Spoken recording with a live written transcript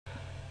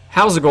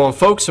How's it going,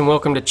 folks, and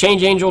welcome to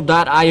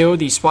ChangeAngel.io,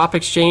 the swap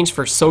exchange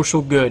for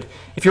social good.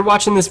 If you're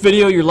watching this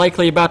video, you're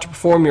likely about to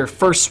perform your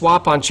first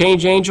swap on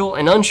ChangeAngel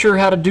and unsure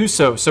how to do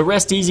so. So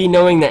rest easy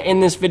knowing that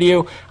in this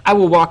video, I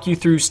will walk you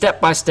through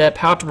step by step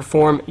how to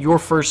perform your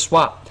first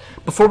swap.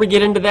 Before we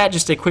get into that,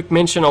 just a quick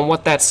mention on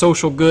what that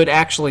social good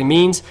actually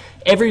means.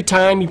 Every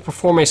time you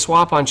perform a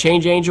swap on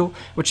ChangeAngel,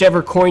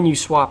 whichever coin you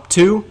swap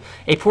to,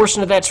 a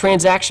portion of that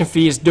transaction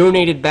fee is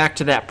donated back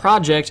to that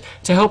project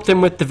to help them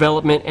with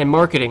development and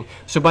marketing.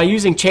 So by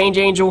using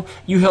ChangeAngel,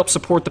 you help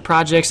support the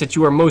projects that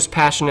you are most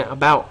passionate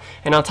about.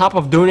 And on top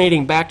of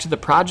donating back to the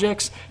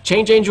projects,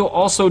 ChangeAngel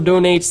also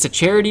donates to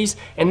charities,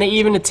 and they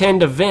even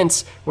attend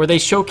events where they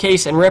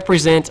showcase and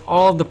represent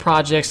all of the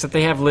projects that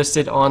they have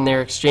listed on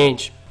their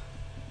exchange.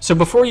 So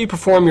before you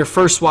perform your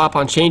first swap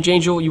on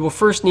ChangeAngel, you will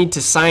first need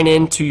to sign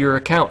in to your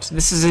account.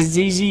 This is as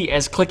easy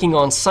as clicking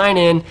on sign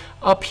in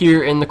up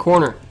here in the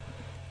corner.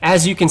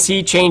 As you can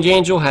see,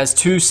 ChangeAngel has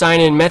two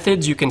sign-in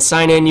methods. You can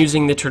sign in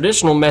using the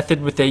traditional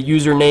method with a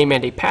username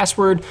and a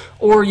password,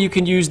 or you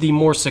can use the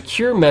more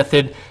secure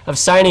method of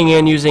signing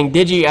in using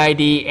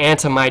DigiByte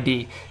Atom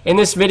ID. In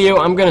this video,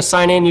 I'm going to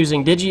sign in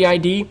using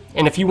DigiByte,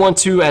 and if you want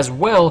to as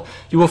well,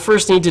 you will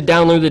first need to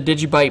download the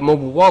DigiByte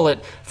mobile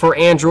wallet for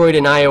Android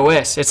and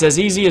iOS. It's as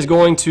easy as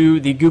going to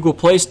the Google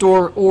Play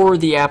Store or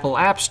the Apple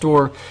App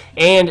Store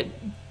and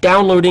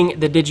downloading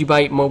the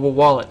DigiByte mobile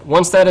wallet.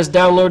 Once that is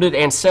downloaded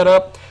and set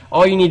up,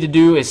 all you need to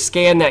do is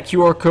scan that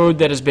QR code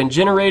that has been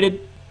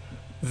generated,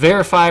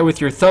 verify with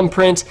your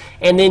thumbprint,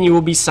 and then you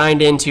will be signed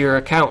into your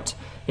account.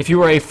 If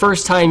you are a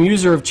first-time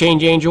user of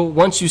ChangeAngel,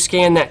 once you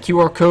scan that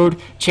QR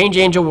code,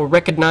 ChangeAngel will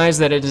recognize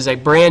that it is a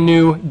brand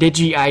new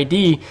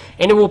DigiID,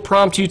 and it will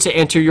prompt you to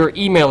enter your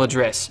email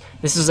address.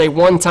 This is a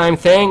one-time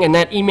thing, and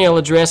that email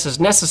address is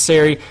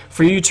necessary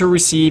for you to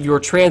receive your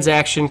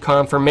transaction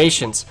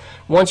confirmations.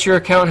 Once your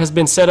account has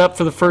been set up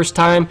for the first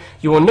time,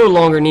 you will no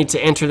longer need to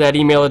enter that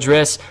email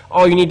address.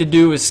 All you need to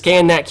do is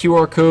scan that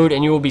QR code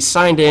and you will be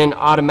signed in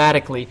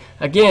automatically.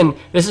 Again,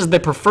 this is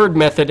the preferred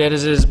method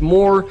as it is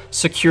more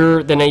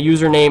secure than a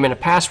username and a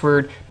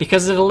password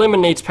because it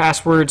eliminates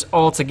passwords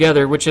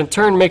altogether, which in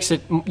turn makes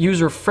it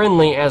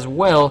user-friendly as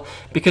well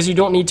because you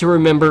don't need to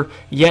remember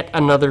yet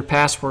another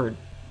password.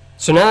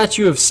 So now that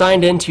you have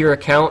signed into your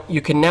account, you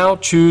can now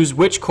choose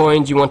which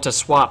coins you want to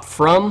swap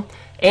from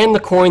and the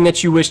coin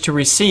that you wish to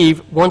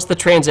receive once the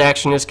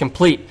transaction is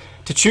complete.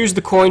 To choose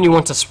the coin you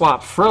want to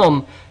swap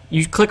from,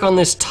 you click on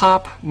this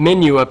top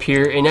menu up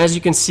here, and as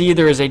you can see,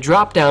 there is a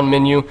drop-down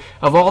menu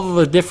of all of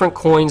the different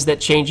coins that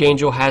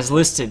ChangeAngel has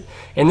listed.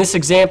 In this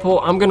example,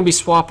 I'm going to be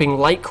swapping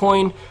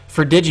Litecoin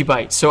for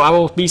DigiByte, so I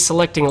will be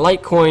selecting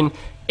Litecoin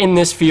in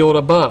this field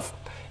above.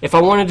 If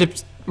I wanted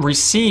to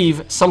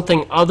receive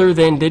something other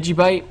than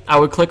DigiByte, I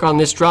would click on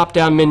this drop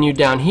down menu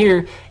down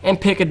here and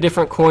pick a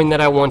different coin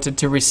that I wanted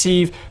to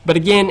receive. But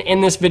again,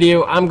 in this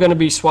video, I'm going to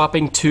be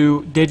swapping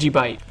to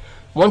DigiByte.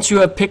 Once you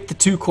have picked the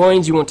two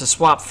coins you want to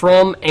swap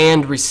from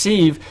and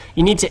receive,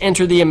 you need to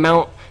enter the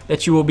amount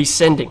that you will be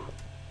sending.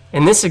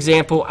 In this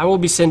example, I will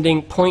be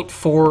sending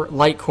 0.4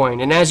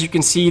 Litecoin, and as you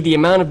can see, the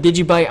amount of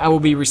DigiByte I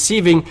will be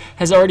receiving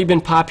has already been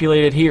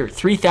populated here,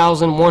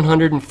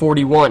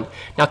 3,141.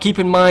 Now keep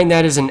in mind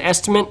that is an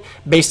estimate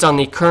based on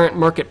the current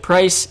market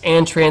price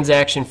and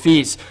transaction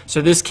fees,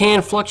 so this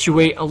can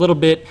fluctuate a little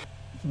bit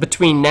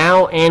between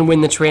now and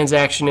when the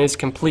transaction is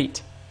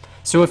complete.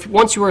 So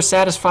once you are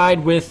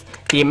satisfied with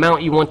the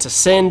amount you want to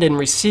send and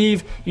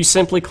receive, you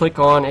simply click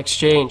on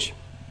Exchange.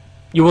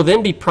 You will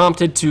then be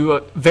prompted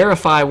to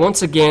verify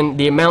once again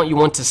the amount you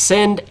want to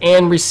send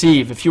and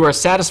receive. If you are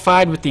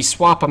satisfied with the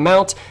swap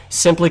amount,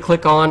 simply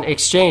click on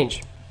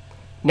Exchange.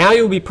 Now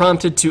you will be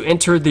prompted to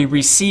enter the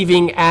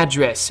receiving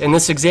address. In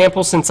this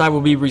example, since I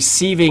will be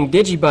receiving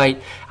DigiByte,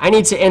 I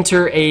need to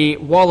enter a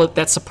wallet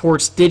that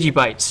supports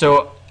DigiByte.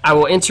 So I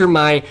will enter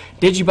my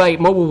DigiByte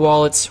mobile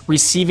wallet's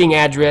receiving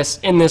address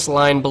in this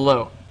line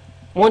below.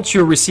 Once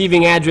your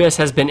receiving address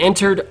has been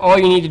entered, all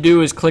you need to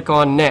do is click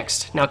on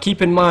Next. Now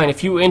keep in mind,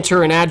 if you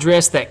enter an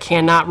address that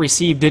cannot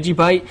receive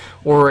DigiByte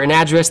or an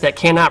address that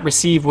cannot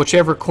receive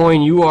whichever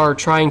coin you are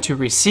trying to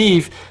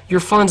receive, your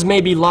funds may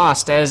be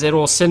lost as it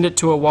will send it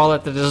to a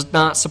wallet that does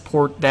not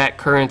support that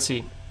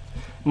currency.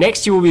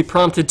 Next, you will be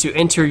prompted to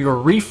enter your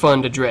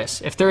refund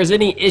address. If there is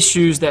any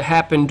issues that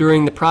happen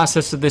during the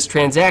process of this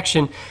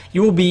transaction,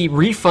 you will be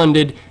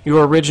refunded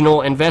your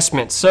original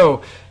investment.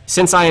 So,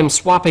 since I am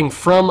swapping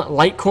from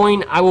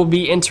Litecoin, I will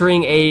be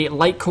entering a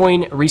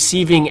Litecoin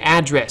receiving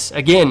address.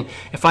 Again,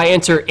 if I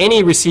enter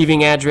any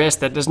receiving address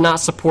that does not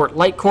support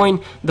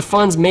Litecoin, the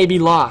funds may be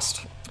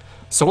lost.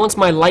 So once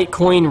my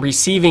Litecoin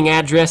receiving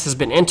address has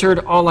been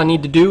entered, all I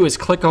need to do is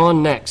click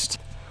on Next.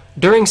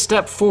 During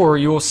step 4,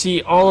 you will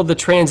see all of the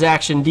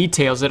transaction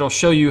details. It'll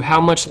show you how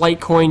much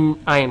Litecoin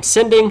I am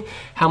sending,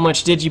 how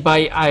much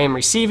DigiByte I am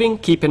receiving.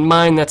 Keep in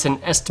mind that's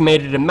an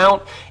estimated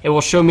amount. It will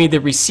show me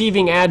the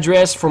receiving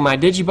address for my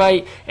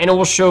DigiByte, and it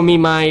will show me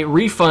my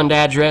refund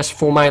address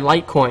for my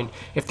Litecoin.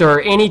 If there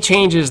are any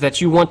changes that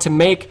you want to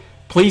make,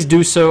 please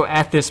do so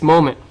at this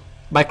moment.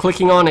 By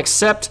clicking on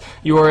accept,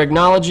 you are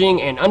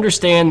acknowledging and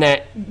understand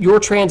that your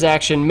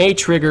transaction may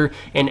trigger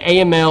an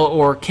AML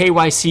or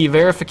KYC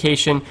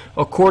verification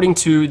according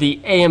to the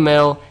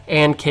AML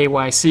and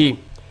KYC.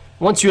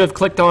 Once you have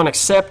clicked on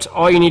accept,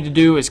 all you need to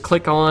do is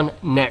click on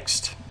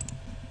next.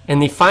 In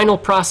the final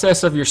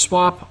process of your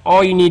swap,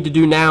 all you need to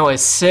do now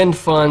is send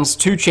funds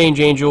to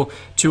ChangeAngel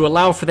to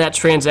allow for that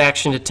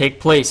transaction to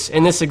take place.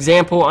 In this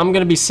example, I'm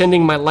going to be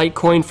sending my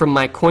Litecoin from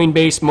my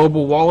Coinbase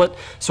mobile wallet.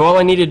 So all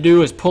I need to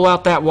do is pull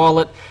out that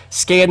wallet,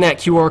 scan that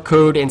QR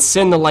code, and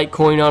send the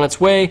Litecoin on its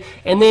way,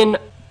 and then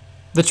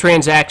the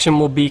transaction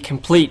will be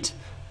complete.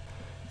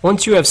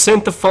 Once you have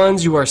sent the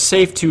funds, you are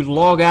safe to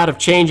log out of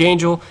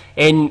ChangeAngel,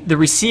 and the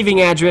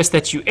receiving address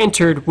that you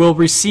entered will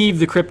receive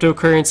the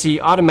cryptocurrency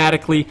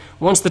automatically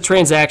once the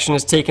transaction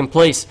has taken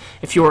place.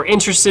 If you are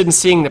interested in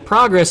seeing the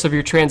progress of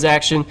your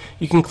transaction,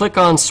 you can click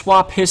on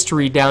Swap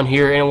History down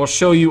here, and it will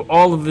show you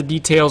all of the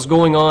details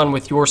going on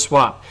with your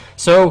swap.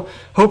 So,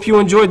 hope you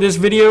enjoyed this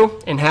video,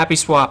 and happy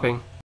swapping.